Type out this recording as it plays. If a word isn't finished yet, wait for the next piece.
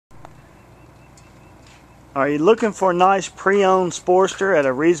Are you looking for a nice pre-owned Sportster at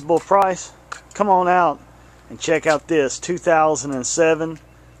a reasonable price? Come on out and check out this 2007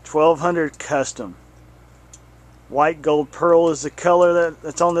 1200 Custom. White gold pearl is the color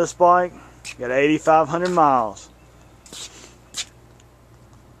that's on this bike. Got 8,500 miles.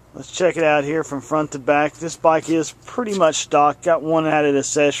 Let's check it out here from front to back. This bike is pretty much stock. Got one added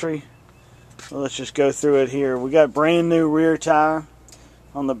accessory. So let's just go through it here. We got brand new rear tire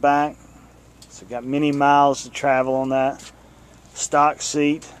on the back. So got many miles to travel on that. Stock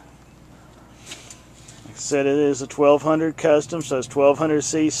seat. Like I said, it is a 1200 Custom, so it's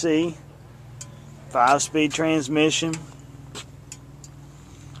 1200cc. 5-speed transmission.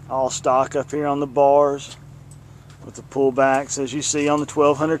 All stock up here on the bars with the pullbacks as you see on the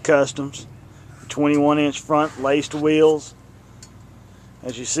 1200 Customs. 21-inch front laced wheels.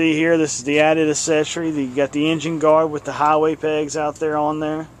 As you see here, this is the added accessory. You got the engine guard with the highway pegs out there on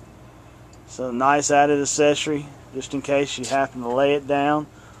there. So nice added accessory just in case you happen to lay it down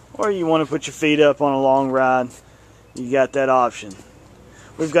or you want to put your feet up on a long ride. You got that option.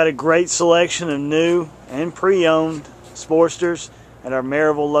 We've got a great selection of new and pre-owned Sportsters at our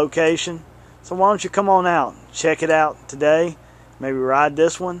Maryville location. So why don't you come on out, check it out today, maybe ride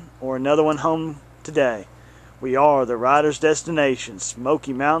this one or another one home today. We are the rider's destination,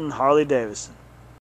 Smoky Mountain Harley-Davidson.